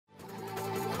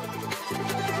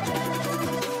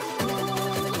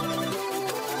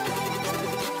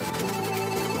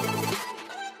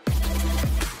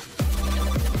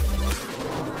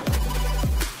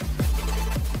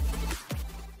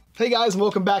Hey guys, and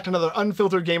welcome back to another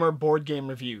Unfiltered Gamer board game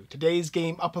review. Today's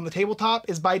game up on the tabletop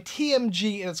is by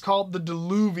TMG and it's called the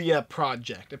Dilluvia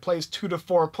Project. It plays 2 to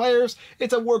 4 players.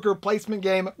 It's a worker placement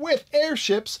game with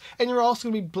airships, and you're also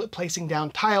going to be placing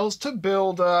down tiles to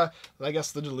build, I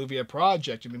guess, the Dilluvia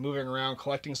Project. You'll be moving around,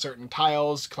 collecting certain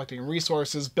tiles, collecting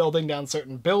resources, building down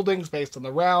certain buildings based on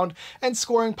the round, and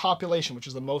scoring population, which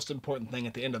is the most important thing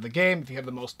at the end of the game. If you have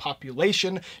the most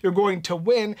population, you're going to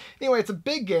win. Anyway, it's a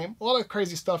big game, a lot of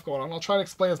crazy stuff going on. I'll try to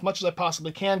explain as much as I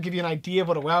possibly can, give you an idea of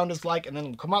what a round is like, and then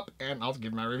we'll come up and I'll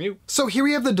give my review. So here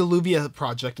we have the Dilluvia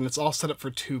Project, and it's all set up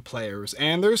for 2 players,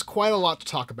 and there's quite a lot to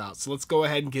talk about, so let's go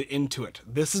ahead and get into it.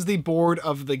 This is the board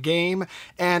of the game,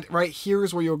 and right here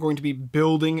is where you're going to be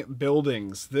building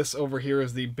buildings. This over here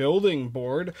is the building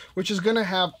board, which is going to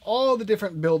have all the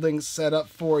different buildings set up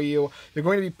for you. You're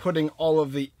going to be putting all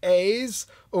of the A's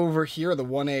over here, the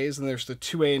 1A's, and there's the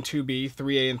 2A and 2B,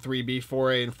 3A and 3B,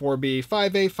 4A and 4B,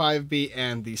 5A, 5B,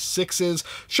 and the 6's.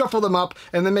 Shuffle them up,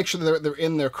 and then make sure that they're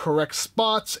in their correct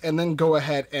spots, and then go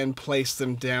ahead and place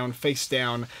them down, face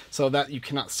down, so that you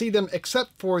cannot see them,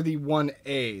 except for the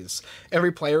 1A's.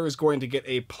 Every player is going to get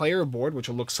a player board, which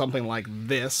will look something like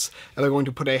this, and they're going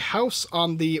to put a house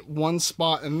on the one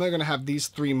spot, and they're going to have these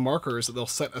 3 markers that they'll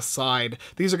set aside.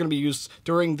 These are going to be used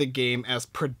during the game as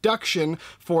production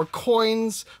for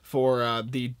coins, for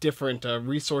the different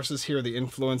resources here, the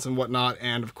influence and whatnot,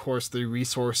 and of course the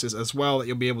resources as well that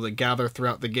you'll be able to gather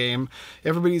throughout the game.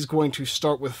 Everybody's going to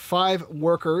start with 5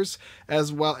 workers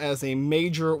as well as a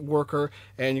major worker,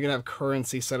 and you're gonna have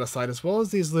currency set aside as well as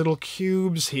these little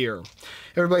cubes here.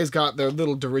 Everybody's got their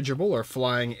little dirigible or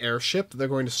flying airship that they're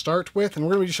going to start with, and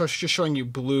we're going to be just showing you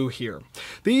blue here.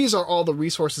 These are all the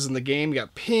resources in the game. You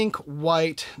got pink,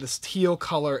 white, this teal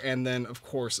color, and then of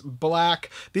course black.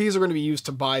 These are going to be used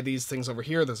to buy these things over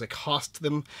here. There's a cost to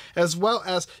them, as well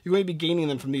as you're going to be gaining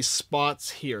them from these spots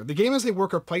here. The game is a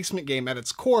worker placement game at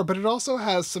its core, but it also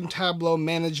has some tableau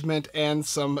management and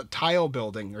some tile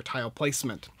building or tile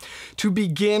placement. To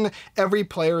begin, every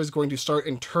player is going to start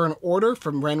in turn order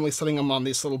from randomly setting them on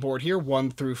this little board here,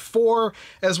 1 through 4,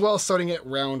 as well as starting at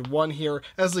round 1 here.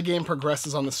 As the game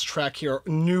progresses on this track here,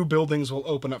 new buildings will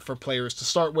open up for players to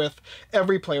start with.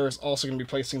 Every player is also going to be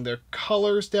placing their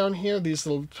colors down here, these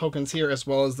little tokens here, as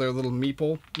well as their little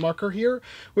meeple marker here,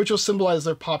 which will symbolize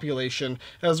their population,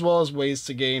 as well as ways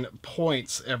to gain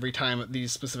points every time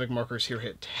these specific markers here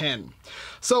hit 10.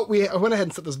 So I went ahead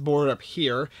and set this board up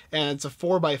here, and it's a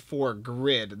 4x4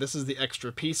 grid. This is the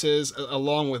extra pieces,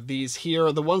 along with these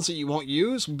here, the ones that you won't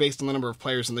use based on the number of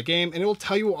players in the game, and it will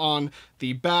tell you on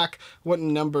the back what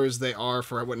numbers they are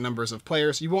for what numbers of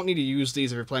players. You won't need to use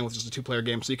these if you're playing with just a 2-player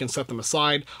game, so you can set them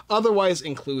aside, otherwise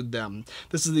include them.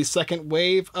 This is the second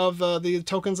wave of the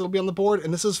tokens that'll be on the board,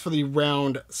 and this is for the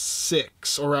round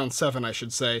 6, or round 7 I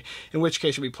should say, in which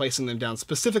case you'll be placing them down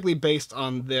specifically based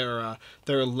on their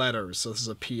letters. So this is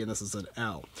a P and this is an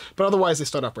L, but otherwise they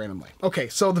start up randomly. Okay,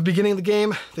 so the beginning of the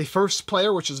game, the first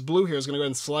player, which is blue here, is going to go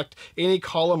ahead and select any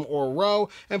column or row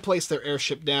and place their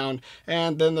airship down,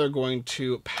 and then they're going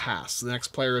to pass. The next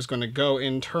player is going to go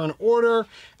in turn order,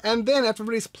 and then after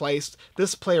everybody's placed,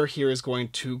 this player here is going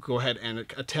to go ahead and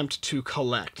attempt to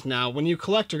collect. Now, when you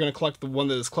collect, you're going to collect the one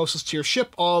that is closest to your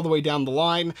ship all the way down the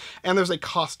line, and there's a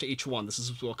cost to each one. This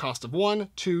is a cost of 1,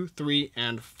 2, 3,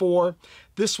 and 4.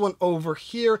 This one over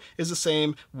here is the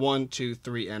same, 1, 2,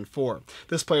 3, and 4.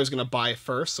 This player is going to buy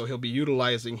first, so he'll be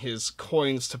utilizing his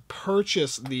coins to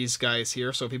purchase these guys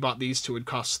here. So if he bought these 2, it would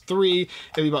cost 3.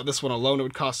 If he bought this one alone, it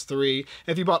would cost 3.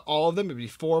 And if you bought all of them, it would be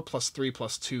 4 plus 3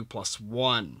 plus 2 plus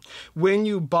 1. When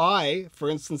you buy, for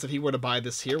instance, if he were to buy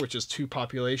this here, which is 2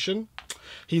 population,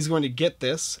 he's going to get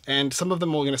this, and some of them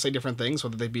are going to say different things,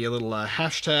 whether they be a little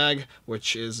hashtag,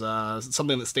 which is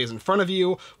something that stays in front of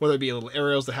you, whether it be little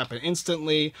arrows that happen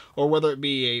instantly, or whether it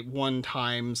be a 1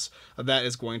 times. That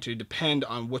is going to depend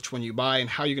on which one you buy and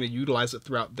how you're going to utilize it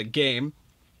throughout the game.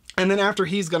 And then after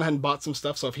he's gone ahead and bought some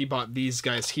stuff, so if he bought these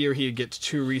guys here, he'd get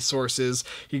 2 resources,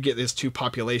 he'd get this 2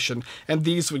 population, and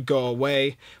these would go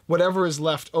away. Whatever is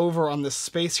left over on this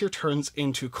space here turns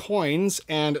into coins,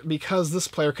 and because this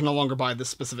player can no longer buy this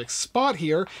specific spot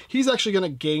here, he's actually going to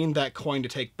gain that coin to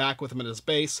take back with him at his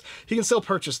base. He can still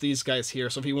purchase these guys here,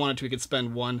 so if he wanted to, he could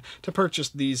spend 1 to purchase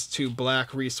these 2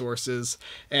 black resources,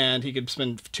 and he could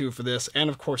spend 2 for this, and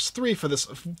of course 3 for this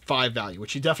 5 value,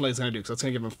 which he definitely is going to do, because that's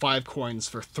going to give him 5 coins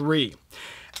for 3.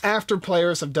 After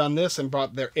players have done this and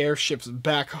brought their airships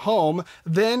back home,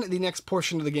 then the next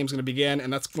portion of the game is going to begin,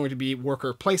 and that's going to be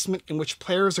worker placement, in which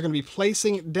players are going to be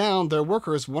placing down their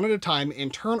workers one at a time in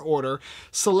turn order,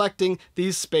 selecting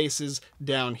these spaces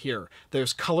down here.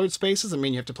 There's colored spaces, that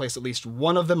mean you have to place at least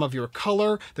one of them of your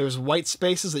color. There's white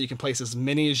spaces that you can place as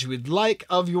many as you would like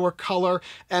of your color,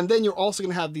 and then you're also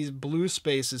going to have these blue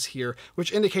spaces here,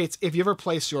 which indicates if you ever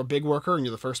place your big worker and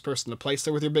you're the first person to place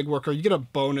there with your big worker, you get a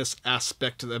bonus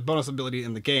aspect to the bonus ability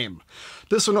in the game.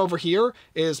 This one over here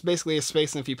is basically a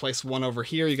space, and if you place one over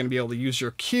here, you're going to be able to use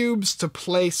your cubes to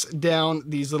place down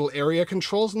these little area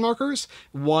controls markers.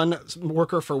 1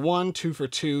 worker for 1, 2 for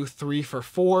 2, 3 for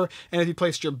 4, and if you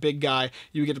placed your big guy,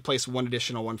 you get to place 1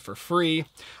 additional one for free.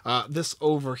 This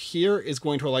over here is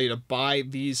going to allow you to buy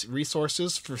these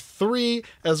resources for 3,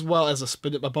 as well as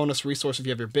a bonus resource if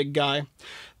you have your big guy.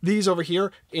 These over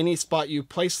here, any spot you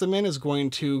place them in is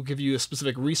going to give you a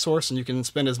specific resource, and you can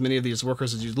spend as many of these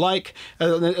workers as you'd like,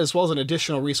 as well as an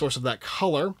additional resource of that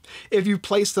color. If you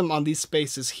place them on these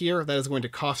spaces here, that is going to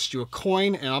cost you a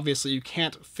coin, and obviously you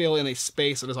can't fill in a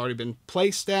space that has already been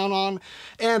placed down on,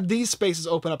 and these spaces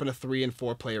open up in a 3- and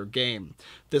 4-player game.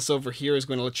 This over here is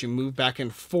going to let you move back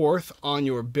and forth on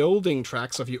your building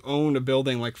track, so if you own a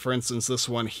building, like for instance this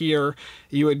one here,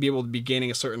 you would be able to be gaining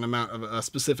a certain amount of a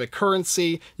specific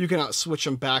currency. You can switch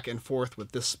them back and forth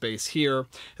with this space here.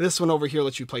 This one over here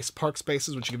lets you place park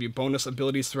spaces, which give you bonus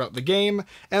abilities throughout the game.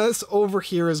 And this over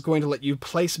here is going to let you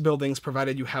place buildings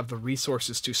provided you have the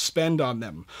resources to spend on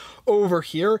them. Over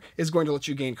here is going to let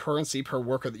you gain currency per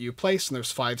worker that you place, and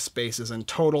there's 5 spaces in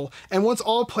total. And once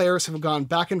all players have gone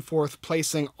back and forth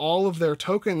placing all of their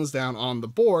tokens down on the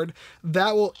board,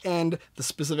 that will end the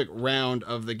specific round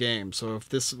of the game. So if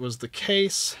this was the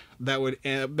case, that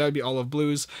would be all of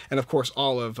blues, and of course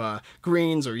all of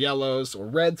greens or yellows or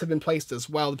reds have been placed as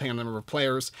well, depending on the number of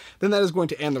players. Then that is going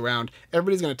to end the round.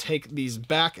 Everybody's going to take these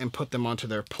back and put them onto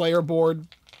their player board.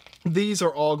 These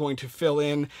are all going to fill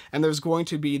in, and there's going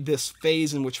to be this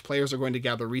phase in which players are going to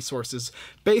gather resources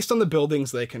based on the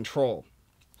buildings they control.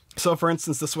 So for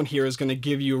instance, this one here is going to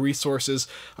give you resources.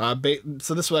 So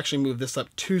this will actually move this up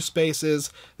 2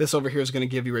 spaces. This over here is going to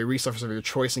give you a resource of your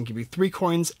choice and give you 3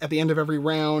 coins at the end of every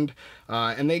round.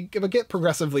 And they get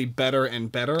progressively better and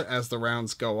better as the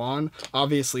rounds go on.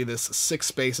 Obviously, this 6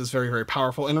 space is very, very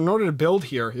powerful. And in order to build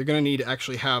here, you're going to need to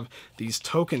actually have these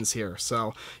tokens here.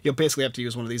 So you'll basically have to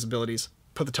use one of these abilities,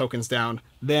 put the tokens down,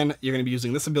 then you're going to be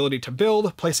using this ability to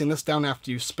build, placing this down after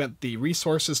you've spent the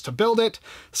resources to build it.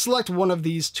 Select one of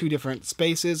these 2 different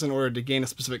spaces in order to gain a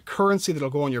specific currency that'll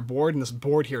go on your board, and this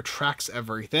board here tracks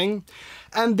everything.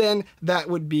 And then that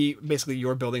would be basically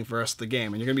your building for the rest of the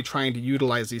game, and you're going to be trying to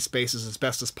utilize these spaces as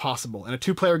best as possible. In a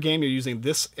 2-player game, you're using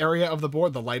this area of the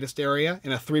board, the lightest area.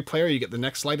 In a 3-player, you get the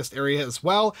next lightest area as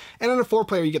well, and in a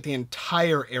 4-player, you get the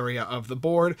entire area of the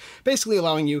board, basically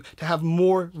allowing you to have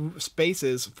more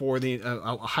spaces for the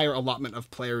a higher allotment of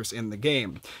players in the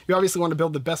game. You obviously want to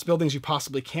build the best buildings you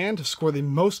possibly can to score the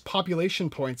most population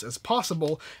points as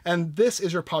possible, and this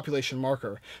is your population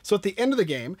marker. So at the end of the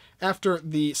game, after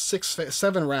the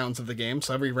 7 rounds of the game,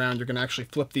 so every round you're going to actually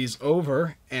flip these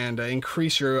over and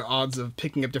increase your odds of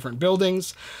picking up different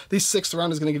buildings. The 6th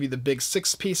round is going to give you the big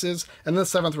 6 pieces, and the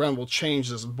 7th round will change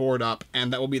this board up,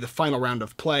 and that will be the final round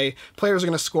of play. Players are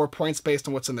going to score points based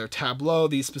on what's in their tableau,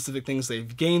 these specific things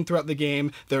they've gained throughout the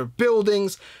game, their buildings,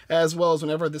 as well as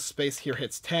whenever this space here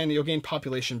hits 10, you'll gain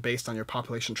population based on your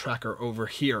population tracker over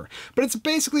here. But it's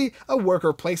basically a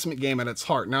worker placement game at its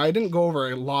heart. Now, I didn't go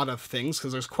over a lot of things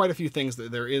because there's quite a few things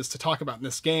that there is to talk about in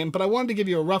this game, but I wanted to give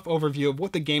you a rough overview of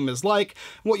what the game is like,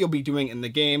 what you'll be doing in the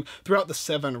game throughout the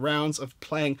 7 rounds of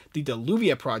playing the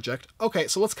Dilluvia project. Okay,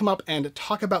 so let's come up and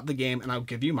talk about the game, and I'll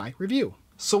give you my review.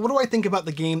 So what do I think about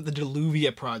the game, the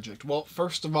Dilluvia project? Well,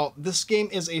 first of all, this game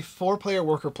is a 4-player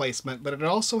worker placement, but it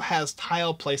also has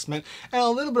tile placement and a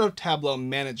little bit of tableau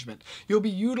management. You'll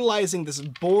be utilizing this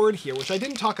board here, which I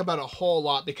didn't talk about a whole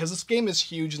lot because this game is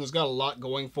huge and there's got a lot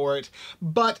going for it.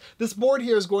 But this board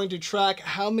here is going to track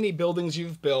how many buildings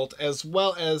you've built, as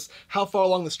well as how far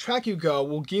along this track you go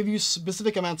will give you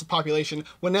specific amounts of population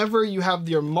whenever you have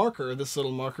your marker, this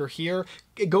little marker here,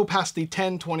 go past the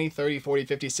 10, 20, 30, 40,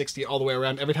 50, 60, all the way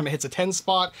around. Every time it hits a 10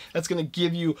 spot, that's going to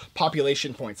give you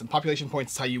population points, and population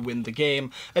points is how you win the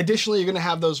game. Additionally, you're going to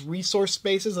have those resource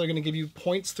spaces that are going to give you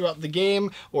points throughout the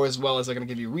game, or as well as they're going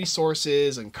to give you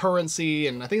resources and currency,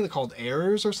 and I think they're called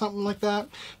heirs or something like that.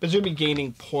 But you're going to be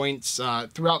gaining points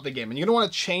throughout the game, and you're going to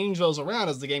want to change those around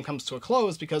as the game comes to a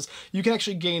close, because you can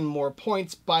actually gain more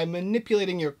points by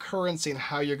manipulating your currency and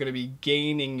how you're going to be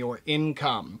gaining your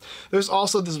income. There's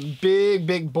also this big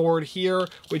big board here,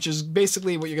 which is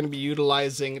basically what you're going to be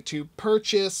utilizing to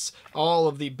purchase all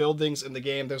of the buildings in the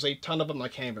game. There's a ton of them.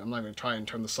 I'm not going to try and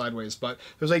turn this sideways, but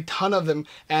there's a ton of them.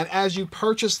 And as you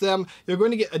purchase them, you're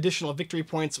going to get additional victory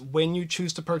points when you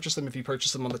choose to purchase them. If you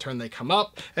purchase them on the turn they come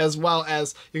up, as well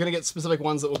as you're going to get specific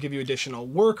ones that will give you additional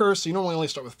workers. So you normally only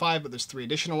start with 5, but there's 3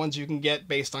 additional ones you can get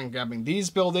based on grabbing these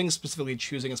buildings, specifically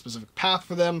choosing a specific path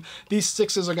for them. These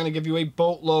 6s are going to give you a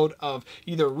boatload of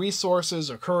either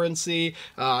resources or currency,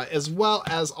 as well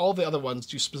as all the other ones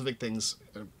do specific things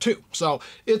too. So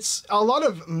it's a lot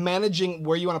of managing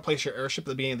where you want to place your airship at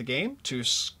the beginning of the game to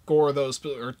score those,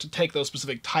 or to take those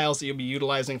specific tiles that you'll be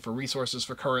utilizing for resources,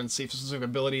 for currency, for specific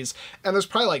abilities. And there's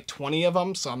probably like 20 of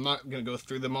them, so I'm not going to go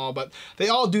through them all, but they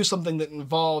all do something that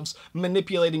involves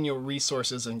manipulating your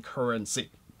resources and currency.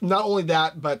 Not only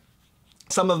that, but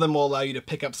some of them will allow you to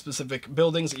pick up specific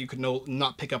buildings that you could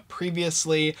not pick up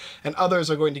previously, and others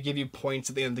are going to give you points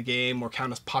at the end of the game or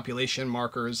count as population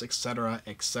markers, etc.,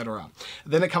 etc.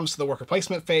 Then it comes to the worker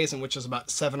placement phase, in which is about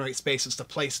 7 or 8 spaces to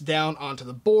place down onto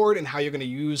the board, and how you're going to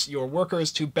use your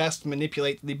workers to best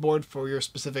manipulate the board for your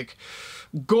specific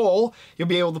goal. You'll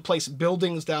be able to place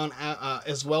buildings down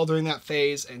as well during that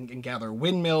phase, and gather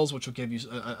windmills, which will give you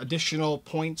additional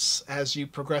points as you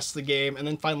progress the game. And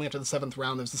then finally, after the 7th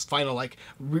round, there's this final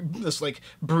this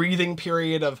breathing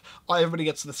period of everybody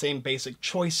gets the same basic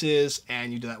choices,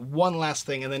 and you do that one last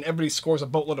thing, and then everybody scores a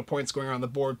boatload of points going around the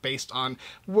board based on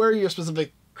where your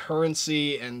specific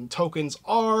currency and tokens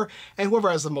are, and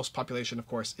whoever has the most population, of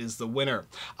course, is the winner.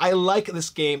 I like this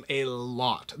game a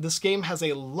lot. This game has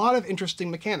a lot of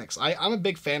interesting mechanics. I'm a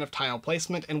big fan of tile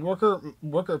placement, and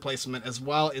worker placement as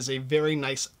well is a very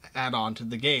nice add-on to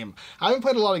the game. I haven't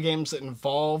played a lot of games that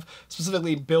involve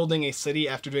specifically building a city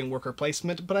after doing worker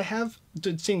placement, but I have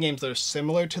seen games that are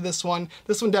similar to this one.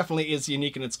 This one definitely is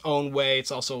unique in its own way.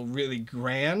 It's also really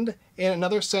grand in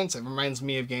another sense. It reminds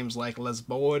me of games like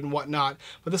Lisboa and whatnot,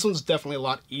 but this one's definitely a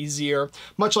lot easier.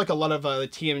 Much like a lot of the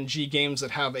TMG games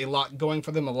that have a lot going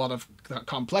for them, a lot of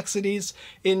complexities.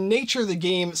 In nature, the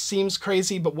game seems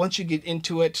crazy, but once you get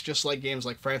into it, just like games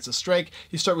like Francis Drake,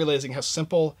 you start realizing how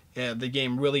simple the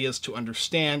game really is to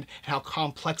understand, and how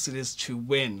complex it is to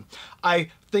win. I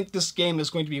think this game is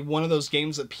going to be one of those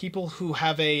games that people who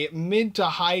have a mid to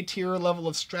high tier level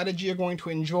of strategy are going to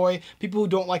enjoy. People who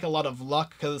don't like a lot of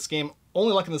luck, because this game,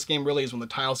 only luck in this game really is when the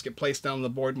tiles get placed down the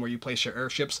board and where you place your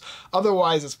airships.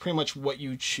 Otherwise, it's pretty much what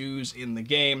you choose in the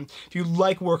game. If you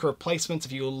like worker placements,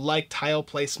 if you like tile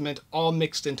placement, all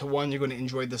mixed into one, you're going to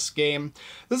enjoy this game.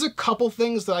 There's a couple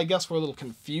things that I guess were a little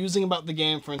confusing about the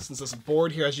game. For instance, this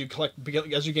board here, as you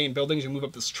gain buildings, you move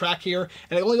up this track here,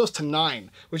 and it only goes to 9,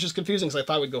 which is confusing because I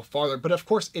thought it would go farther. But of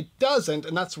course, it doesn't,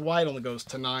 and that's why it only goes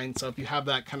to 9. So if you have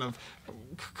that kind of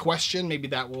question, maybe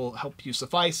that will help you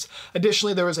suffice.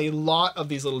 Additionally, there is a lot of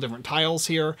these little different tiles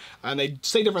here, and they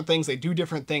say different things, they do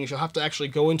different things. You'll have to actually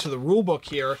go into the rule book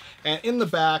here, and in the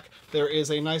back there is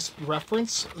a nice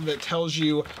reference that tells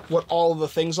you what all of the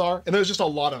things are, and there's just a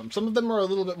lot of them. Some of them are a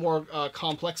little bit more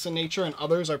complex in nature, and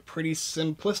others are pretty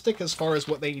simplistic as far as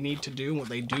what they need to do and what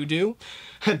they do.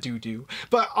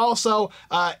 But also,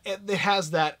 it has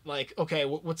that, like, okay,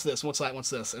 what's this, what's that, what's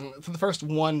this? And for the first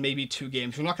 1, maybe 2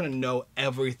 games, you're not going to know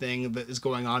everything that is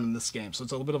going on in this game, so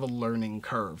it's a little bit of a learning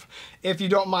curve. If you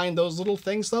don't mind those little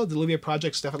things, though, the Dilluvia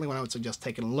project's definitely one I would suggest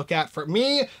taking a look at. For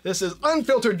me, this is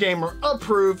Unfiltered Gamer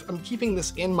approved. I'm keeping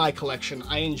this in my collection.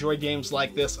 I enjoy games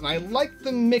like this, and I like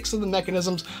the mix of the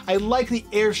mechanisms. I like the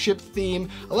airship theme.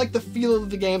 I like the feel of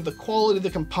the game, the quality of the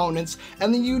components,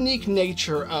 and the unique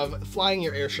nature of flying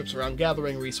your airships around,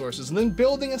 gathering resources, and then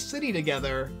building a city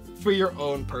together for your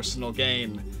own personal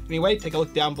gain. Anyway, take a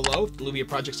look down below if the Dilluvia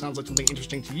project sounds like something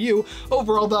interesting to you.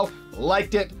 Overall, though,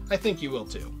 liked it. I think you will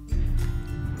too.